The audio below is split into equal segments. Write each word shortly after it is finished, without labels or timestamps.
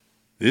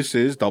This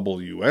is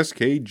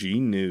WSKG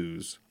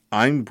News.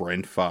 I'm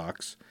Brent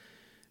Fox.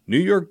 New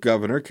York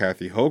Governor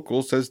Kathy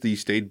Hochul says the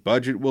state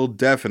budget will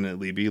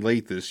definitely be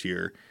late this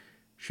year.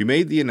 She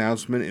made the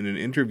announcement in an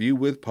interview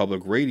with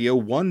public radio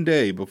one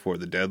day before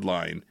the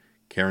deadline.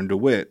 Karen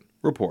DeWitt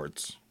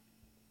reports.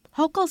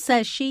 Hochul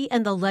says she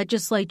and the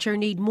legislature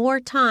need more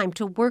time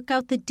to work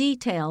out the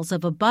details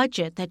of a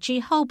budget that she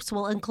hopes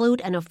will include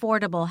an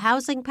affordable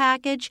housing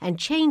package and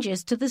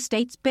changes to the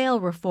state's bail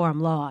reform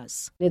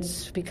laws.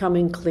 It's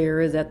becoming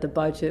clearer that the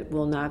budget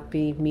will not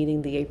be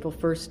meeting the April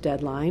 1st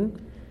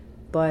deadline,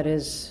 but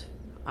as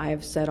I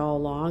have said all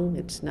along,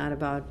 it's not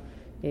about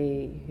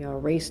a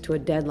race to a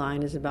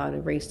deadline. It's about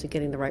a race to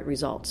getting the right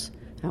results.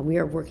 And we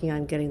are working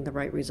on getting the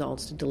right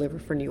results to deliver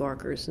for New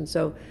Yorkers. And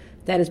so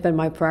that has been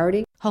my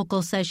priority.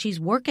 Hochul says she's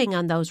working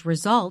on those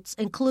results,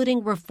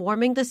 including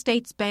reforming the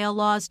state's bail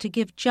laws to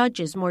give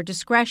judges more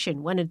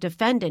discretion when a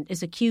defendant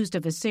is accused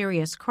of a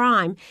serious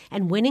crime,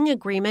 and winning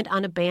agreement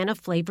on a ban of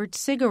flavored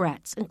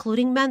cigarettes,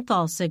 including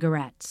menthol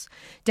cigarettes.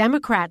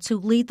 Democrats who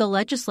lead the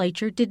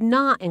legislature did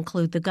not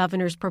include the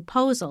governor's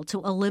proposal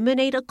to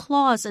eliminate a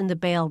clause in the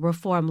bail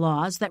reform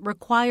laws that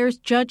requires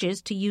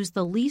judges to use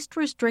the least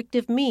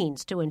restrictive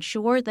means to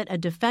ensure that a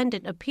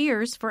defendant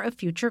appears for a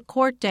future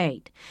court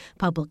date.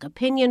 Public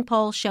opinion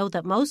polls show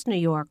that most New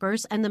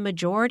Yorkers and the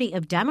majority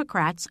of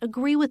Democrats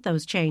agree with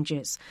those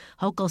changes.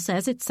 Hochul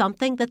says it's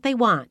something that they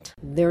want.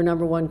 Their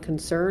number one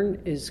concern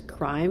is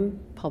crime,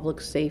 public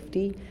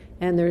safety,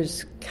 and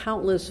there's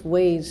countless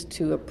ways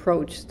to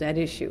approach that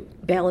issue.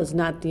 Bail is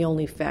not the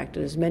only factor.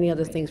 There's many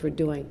other things we're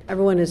doing.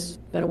 Everyone has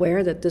been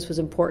aware that this was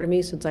important to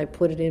me since I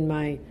put it in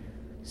my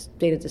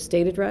State of the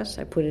State address.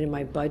 I put it in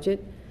my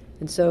budget.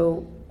 And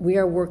so we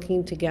are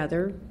working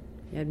together.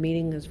 We had a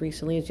meeting as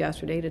recently as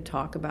yesterday to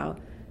talk about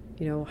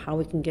how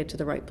we can get to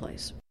the right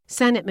place.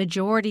 Senate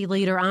Majority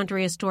Leader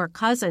Andrea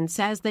Stewart-Cousins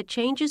says that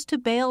changes to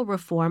bail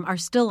reform are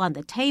still on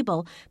the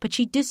table, but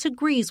she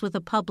disagrees with a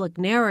public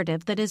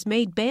narrative that has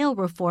made bail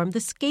reform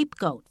the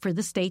scapegoat for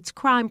the state's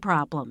crime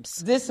problems.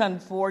 This,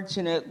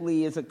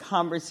 unfortunately, is a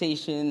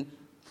conversation,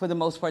 for the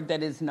most part,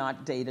 that is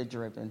not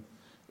data-driven.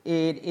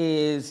 It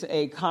is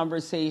a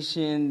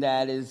conversation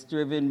that is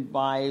driven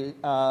by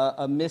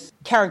a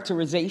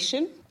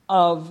mischaracterization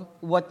of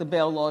what the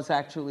bail laws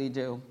actually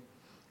do.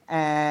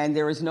 And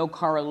there is no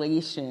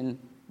correlation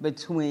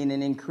between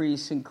an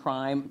increase in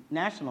crime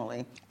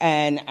nationally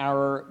and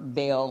our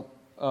bail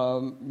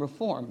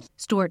reforms.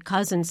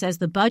 Stewart-Cousins says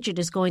the budget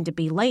is going to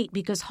be late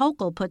because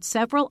Hochul put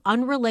several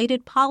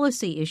unrelated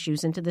policy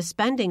issues into the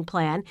spending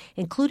plan,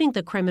 including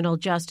the criminal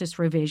justice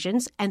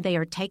revisions, and they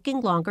are taking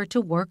longer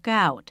to work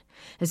out.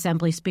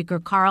 Assembly Speaker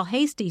Carl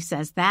Hastie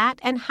says that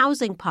and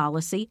housing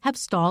policy have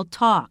stalled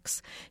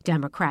talks.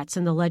 Democrats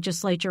in the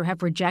legislature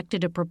have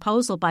rejected a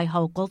proposal by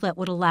Hochul that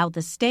would allow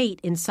the state,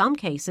 in some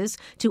cases,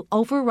 to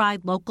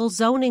override local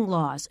zoning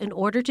laws in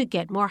order to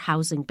get more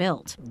housing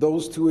built.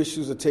 Those two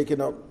issues are taking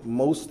up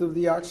most of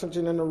the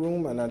oxygen in the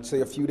room, and I'd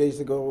say a few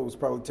days ago it was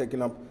probably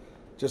taking up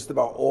just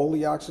about all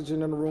the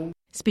oxygen in the room.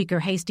 Speaker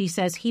Hastie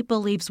says he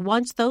believes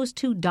once those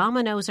two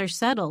dominoes are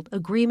settled,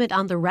 agreement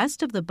on the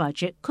rest of the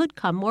budget could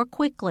come more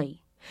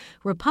quickly.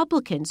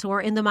 Republicans, who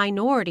are in the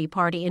minority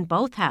party in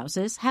both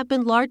houses, have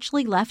been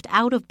largely left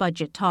out of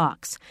budget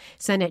talks.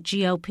 Senate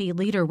GOP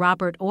leader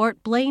Robert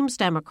Ortt blames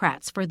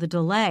Democrats for the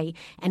delay,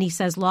 and he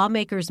says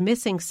lawmakers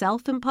missing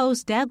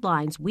self-imposed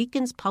deadlines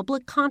weakens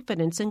public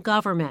confidence in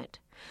government.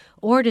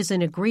 Ortt is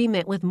in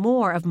agreement with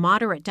more of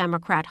moderate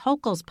Democrat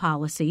Hochul's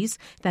policies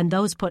than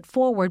those put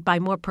forward by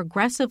more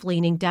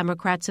progressive-leaning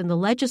Democrats in the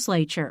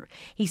legislature.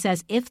 He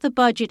says if the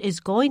budget is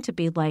going to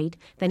be late,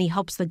 then he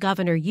hopes the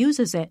governor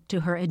uses it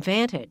to her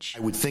advantage.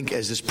 I would think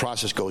as this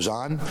process goes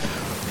on,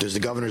 does the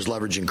governor's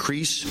leverage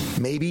increase?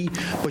 Maybe,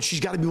 but she's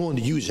got to be willing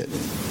to use it.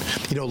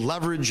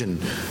 Leverage and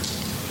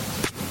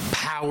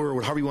power,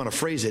 or however you want to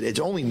phrase it, it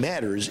only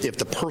matters if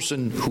the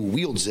person who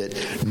wields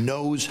it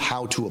knows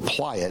how to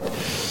apply it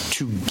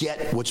to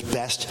get what's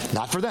best,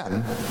 not for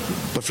them,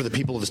 but for the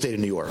people of the state of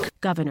New York.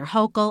 Governor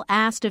Hochul,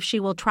 asked if she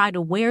will try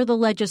to wear the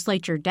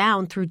legislature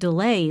down through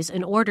delays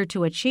in order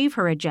to achieve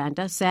her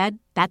agenda, said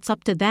that's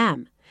up to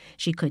them.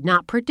 She could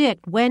not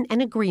predict when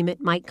an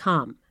agreement might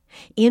come.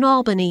 In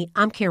Albany,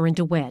 I'm Karen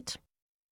DeWitt.